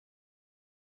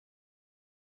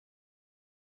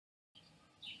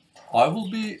I will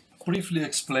be briefly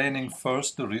explaining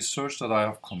first the research that I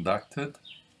have conducted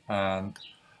and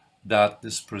that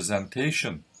this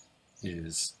presentation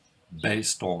is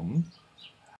based on.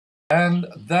 And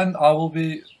then I will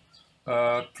be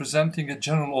presenting a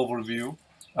general overview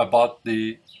about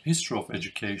the history of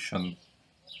education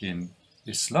in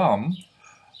Islam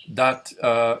that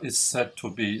is said to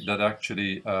be that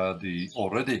actually the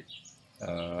already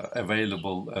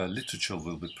available literature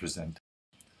will be presented.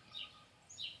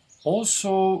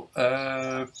 Also,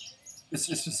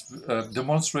 it's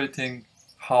demonstrating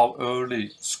how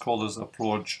early scholars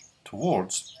approach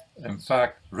towards, in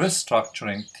fact,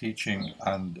 restructuring teaching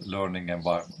and learning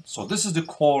environment. So this is the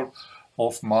core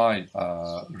of my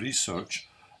research.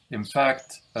 In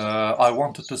fact, I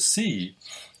wanted to see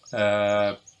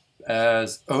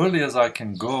as early as I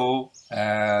can go,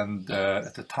 and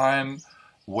at a time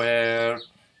where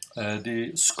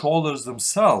the scholars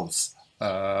themselves,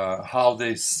 how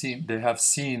they have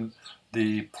seen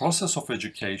the process of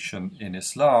education in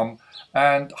Islam,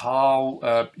 and how,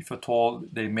 if at all,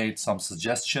 they made some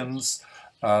suggestions,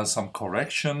 some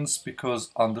corrections, because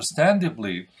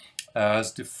understandably,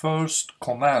 as the first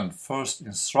command, first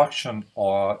instruction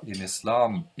in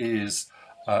Islam is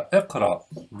Iqra,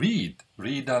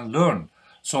 read and learn.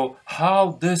 So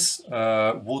how this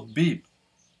would be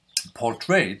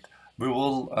portrayed, we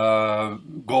will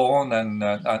go on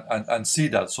and see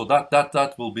that. So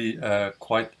that will be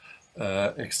quite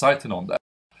exciting on that.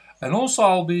 And also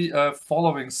I'll be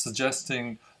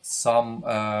suggesting some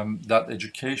that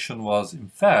education was in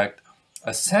fact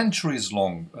a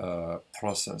centuries-long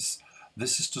process.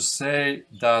 This is to say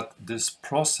that this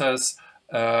process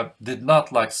did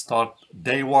not like start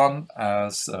day one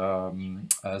as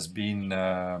been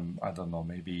I don't know,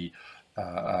 maybe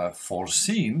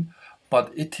foreseen,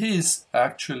 but it is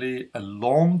actually a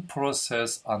long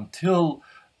process until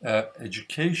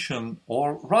education,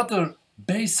 or rather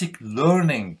basic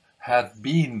learning, had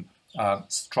been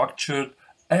structured,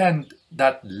 and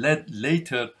that led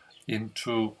later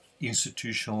into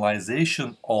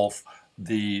institutionalization of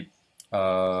the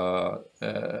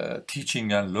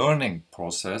teaching and learning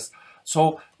process.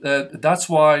 So that's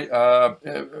why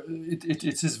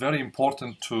it is very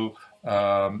important to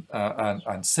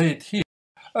and say it here.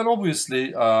 And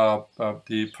obviously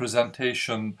the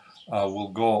presentation will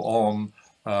go on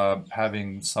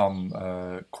having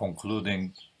some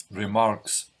concluding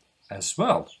remarks as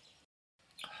well.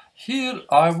 Here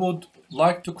I would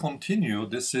like to continue.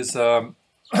 This is a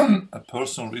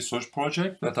personal research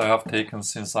project that I have taken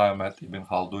since I am at Ibn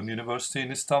Khaldun University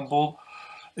in Istanbul.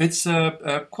 It's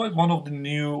quite one of the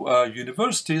new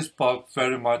universities, but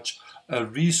very much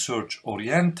research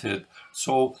oriented.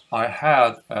 So I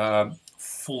had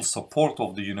full support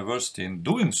of the university in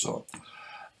doing so.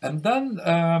 And then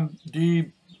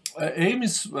the aim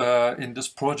is in this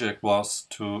project was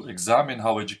to examine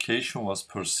how education was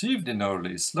perceived in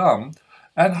early Islam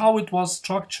and how it was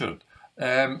structured.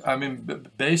 I mean,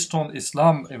 based on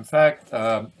Islam, in fact,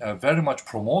 very much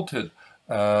promoted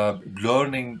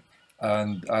learning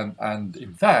and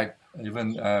in fact,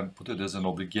 even put it as an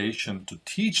obligation to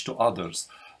teach to others.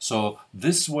 So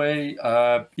this way,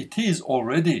 it is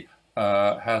already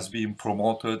has been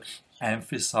promoted,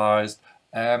 emphasized.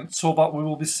 But we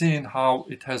will be seeing how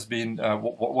it has been,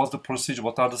 what was the procedure,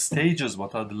 what are the stages,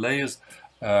 what are the layers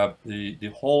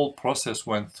the whole process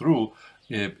went through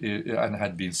and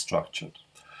had been structured.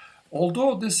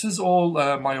 Although this is all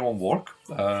my own work,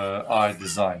 I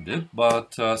designed it,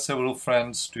 but several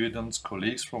friends, students,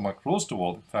 colleagues from across the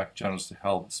world, in fact, generously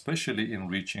helped, especially in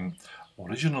reaching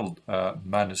original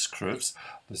manuscripts.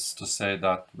 This is to say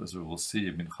that, as we will see,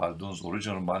 Ibn Khaldun's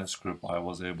original manuscript, I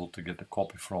was able to get a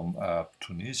copy from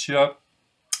Tunisia,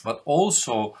 but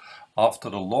also after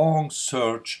a long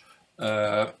search,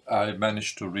 I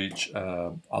managed to reach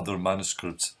other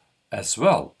manuscripts as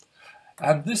well.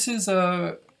 And this is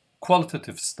a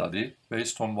qualitative study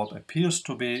based on what appears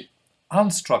to be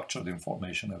unstructured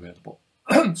information available.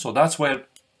 So that's where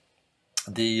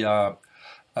the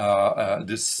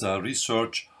this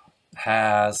research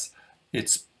has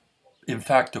its, in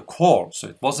fact, a core. So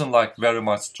it wasn't like very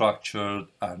much structured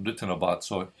and written about.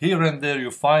 So here and there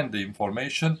you find the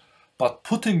information, but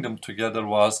putting them together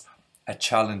was a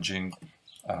challenging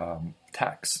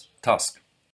task.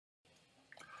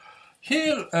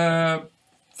 Here,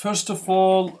 first of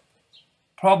all,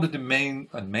 probably the main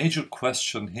and major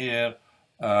question here,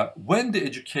 when the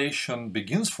education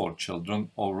begins for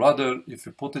children, or rather, if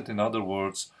you put it in other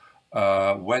words,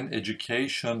 when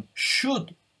education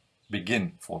should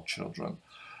begin for children.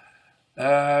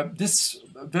 This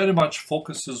very much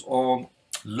focuses on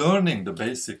learning the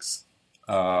basics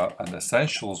and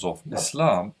essentials of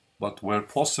Islam, but where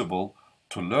possible,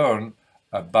 to learn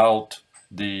about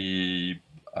the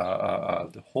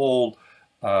whole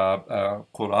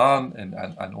Quran,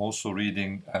 and also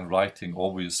reading and writing,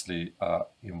 obviously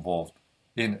involved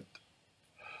in it.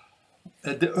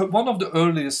 One of the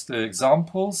earliest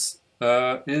examples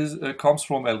comes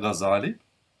from Al-Ghazali,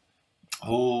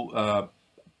 who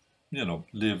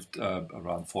lived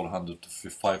around 400 to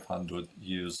 500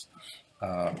 years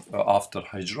after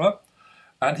Hijrah,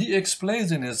 and he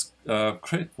explains in his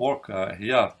great work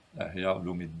Ihya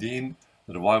Ulumuddin,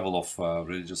 the revival of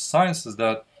religious sciences,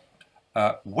 that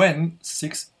when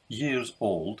 6 years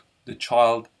old, the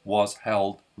child was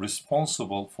held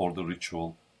responsible for the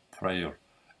ritual prayer.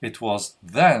 It was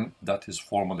then that his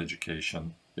formal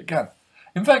education began.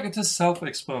 In fact, it is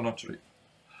self-explanatory.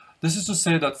 This is to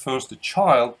say that first the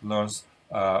child learns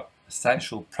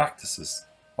essential practices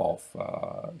of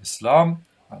Islam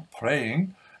and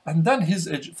praying, and then his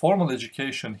formal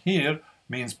education here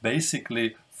means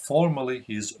basically formally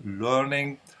he's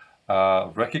learning,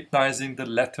 recognizing the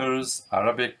letters,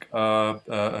 Arabic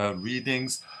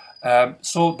readings.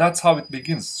 So that's how it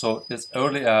begins. So as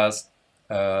early as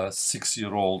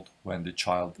 6-year-old when the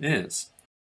child is.